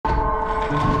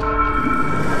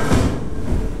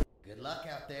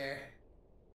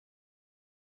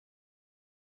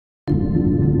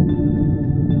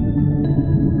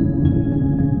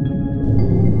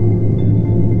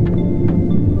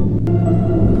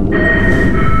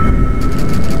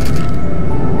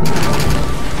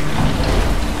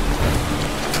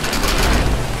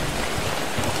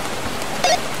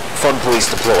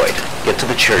deployed. Get to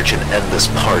the church and end this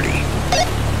party.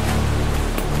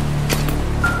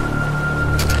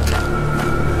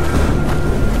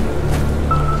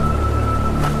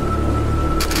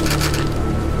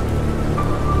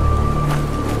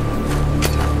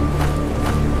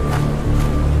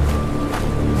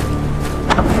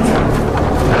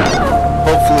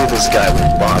 Hopefully this guy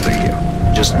won't bother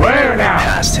you. Just Where now?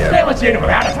 Past him. Illegitimate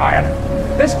attitude.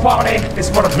 This party is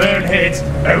for the boneheads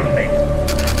only.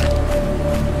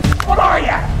 What are you?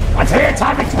 A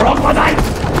tear-tapping troglodyte?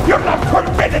 You're not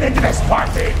permitted into this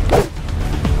party!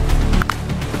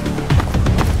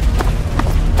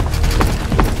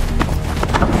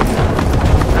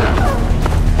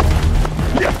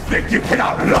 You think you can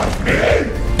outrun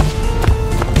me?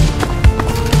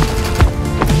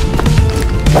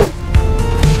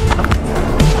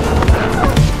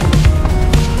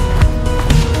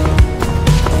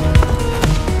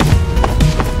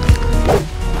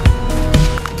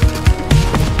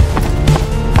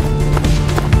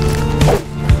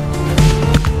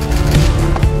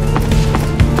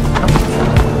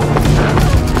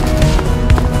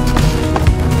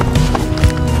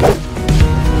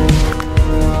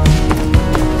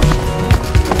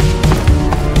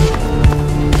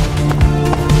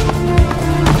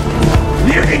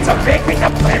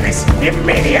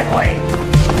 Immediately!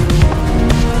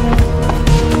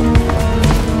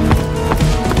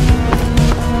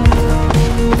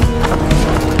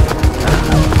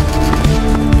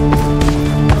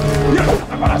 You're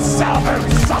nothing but a salvo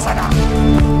sasana!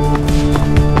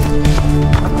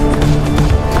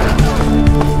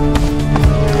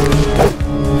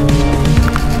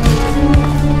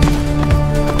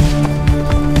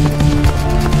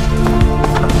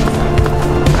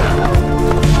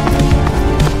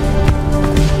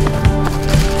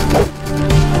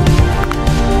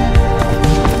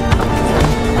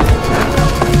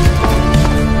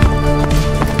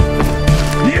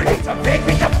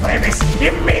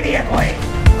 Immediately!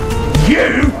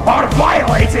 You are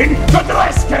violating the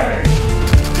dress code!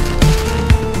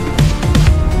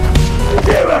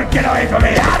 You won't get away from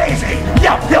me that easy,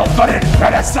 you pilfering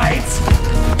parasites!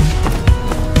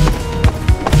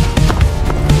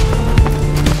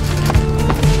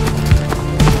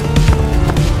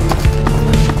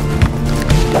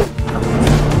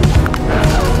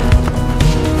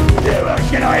 You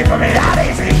won't get away from me that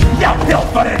easy, you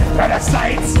pilfering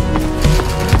parasites!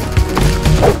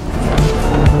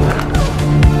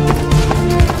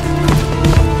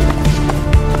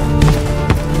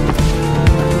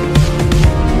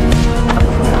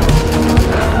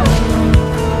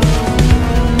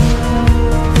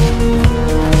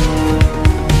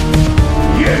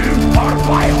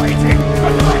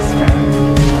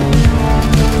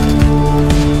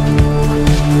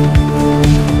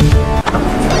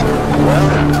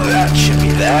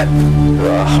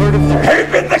 Heart of the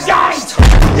Open the gate!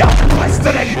 You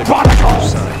blistering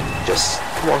barnacles! Just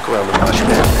walk around the mosh pit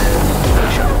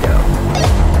and shut it down.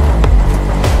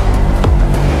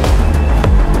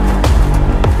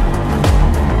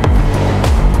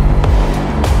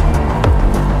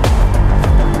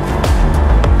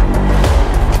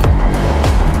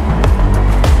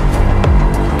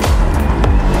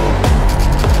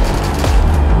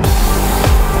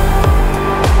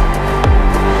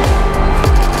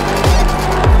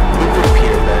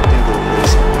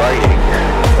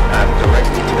 The path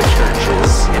directly to the church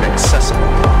is inaccessible.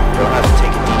 You'll have to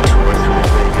take a detour.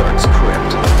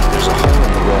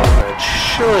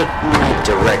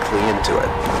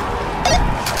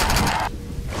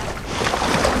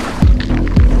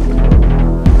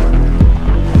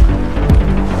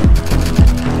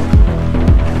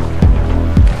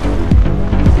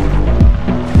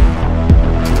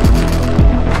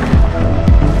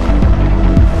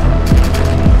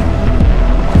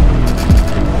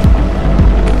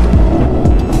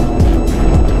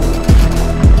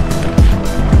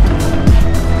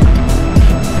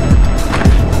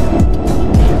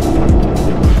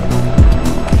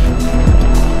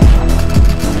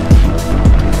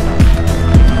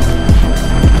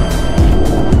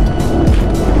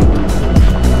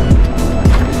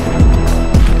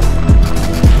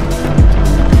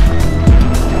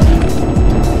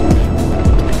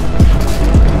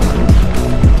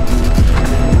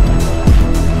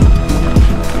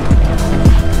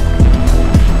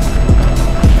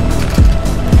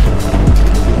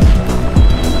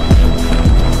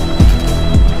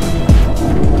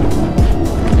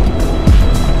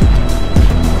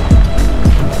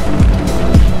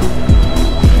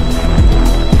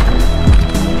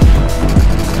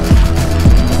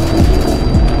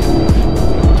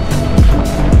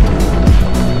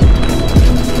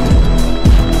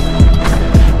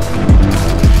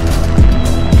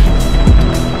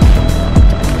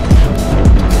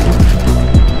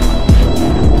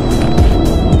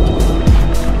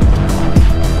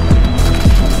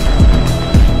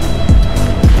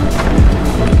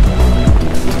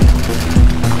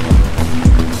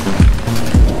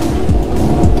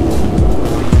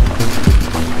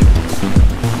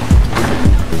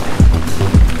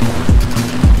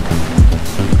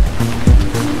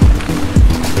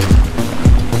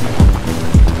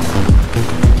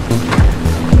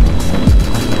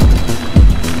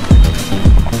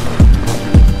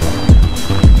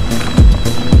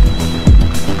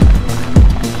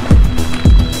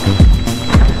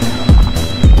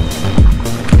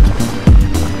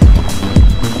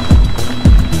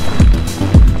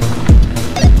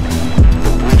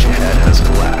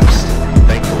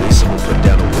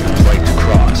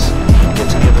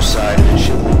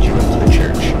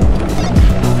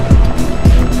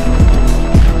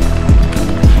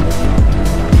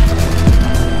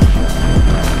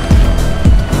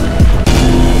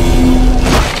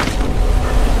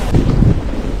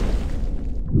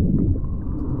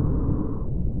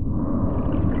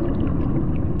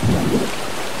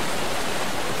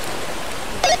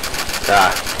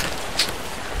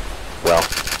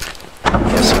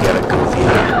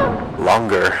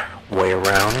 longer way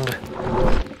around.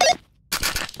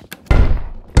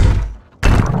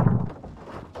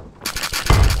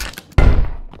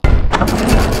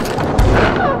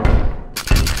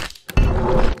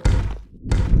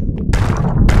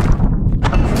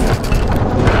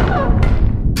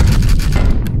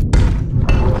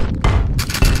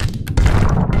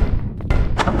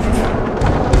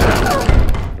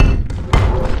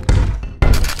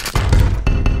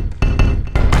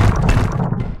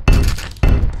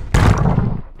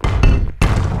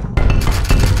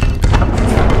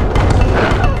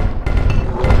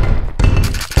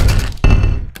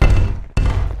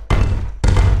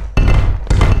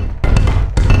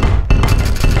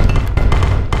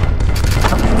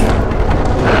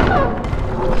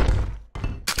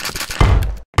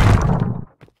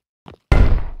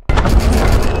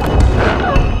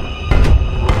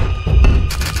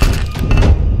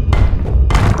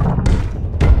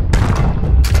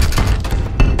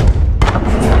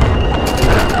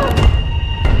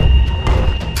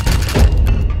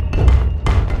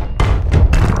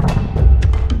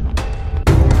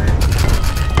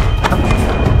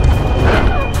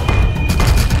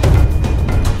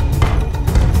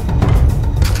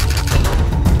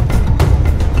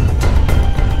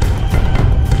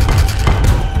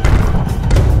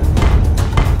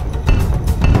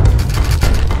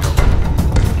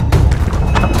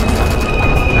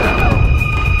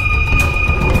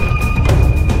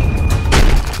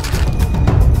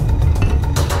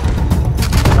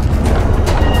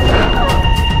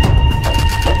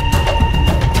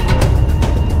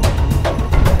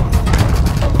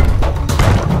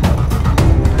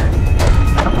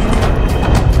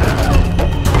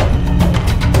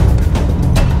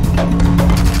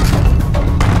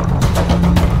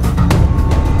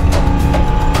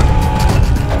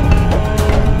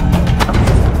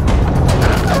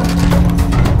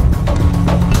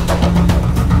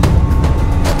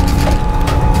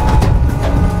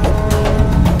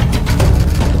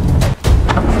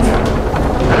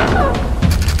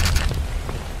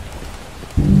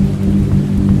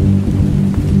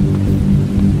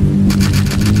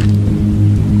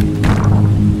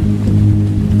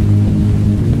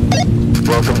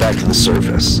 Welcome back to the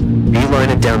surface. Beeline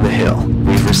it down the hill.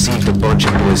 We've received a bunch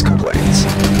of noise complaints.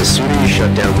 The sooner you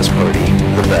shut down this party,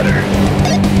 the better.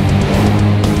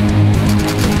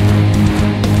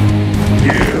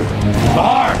 You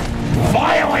are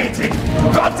violating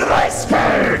the dress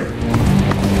code!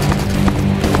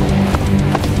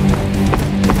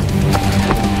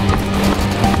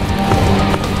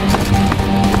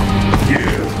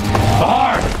 You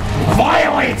are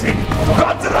violating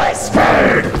the dress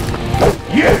code!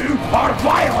 You are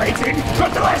violating the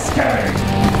dress code!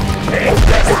 Take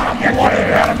this out, you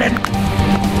vermin!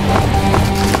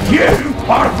 You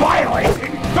are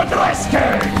violating the dress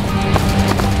code!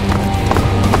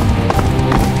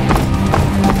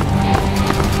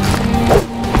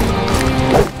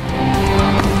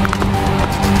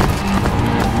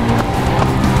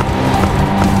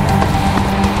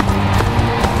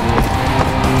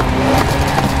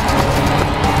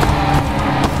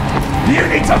 You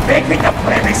need to vacate the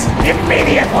premise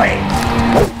immediately!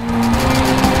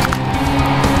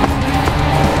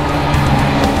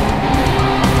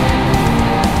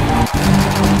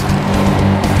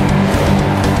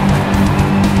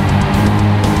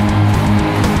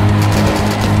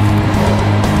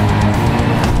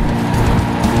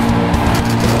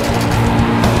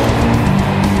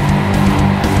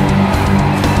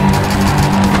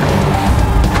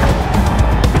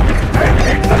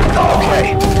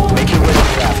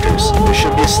 There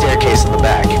should be a staircase in the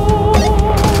back.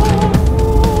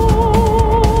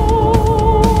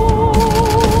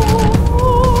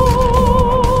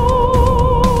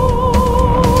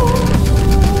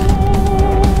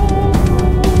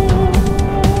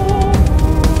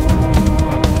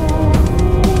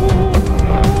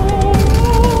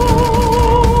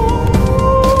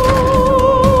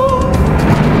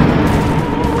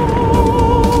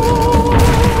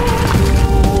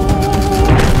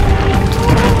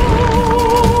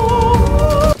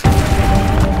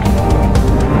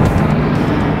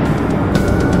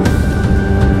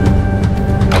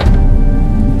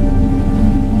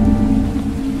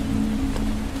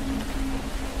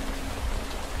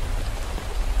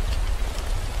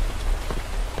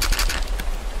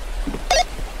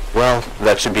 Well,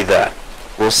 that should be that.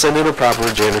 We'll send in a proper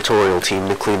janitorial team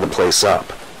to clean the place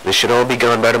up. They should all be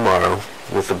gone by tomorrow.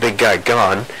 With the big guy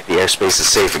gone, the airspace is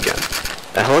safe again.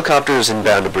 A helicopter is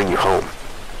inbound to bring you home.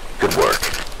 Good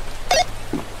work.